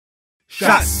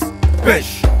chasse,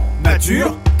 pêche,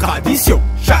 nature, tradition,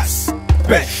 chasse,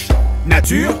 pêche,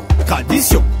 nature,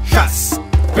 tradition, chasse,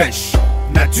 pêche,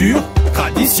 nature,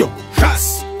 tradition,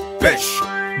 chasse, pêche,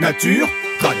 nature,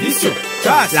 tradition,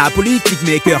 chasse. La politique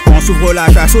maker, quand s'ouvre la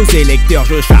chasse aux électeurs,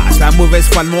 je chasse la mauvaise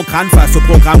foi de mon crâne face au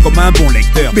programme comme un bon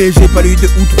lecteur. Mais j'ai pas lu 2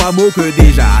 ou 3 mots que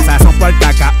déjà, ça sent pas le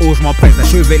cacao, je m'empresse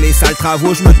d'achever les sales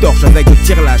travaux, je me torche avec le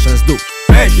tir la chasse d'eau.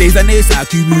 Les années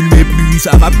s'accumulent mais plus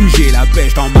ça va plus j'ai la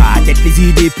pêche. Dans ma tête les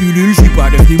idées pullulent, je suis pas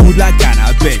devenu mou de la canne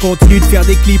à pêche. Continue de faire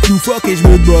des clips loufoques et je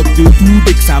me moque de tout.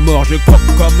 Dès que ça mord je croque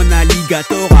comme un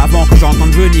alligator avant que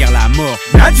j'entende venir la mort.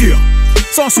 Nature,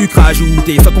 sans sucre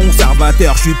ajouté, sans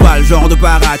conservateur, je suis pas le genre de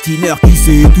paratineur qui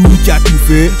sait tout, qui a tout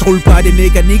fait. Je roule pas des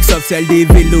mécaniques sauf celle des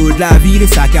vélos de la ville et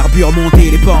ça carbure. Monter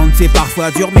les pentes c'est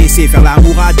parfois dur mais c'est faire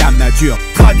l'amour à dame nature.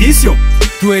 tradition,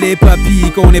 Jouer les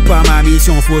papilles qu'on n'est pas ma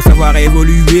mission, faut savoir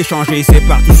évoluer, changer ses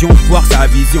partitions, voir sa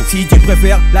vision. Si tu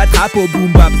préfères la trappe au boom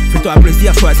bap, fais-toi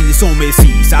plaisir, choisis des sons, mais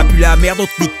si ça pue la merde, on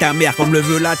te nique ta mère comme le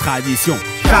veut la tradition.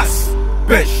 chasse,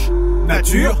 pêche,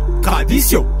 nature,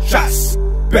 tradition, chasse,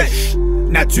 pêche,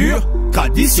 nature,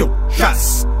 tradition,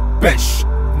 chasse, pêche,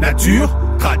 nature,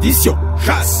 tradition,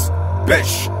 chasse,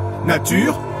 pêche,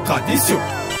 nature, tradition.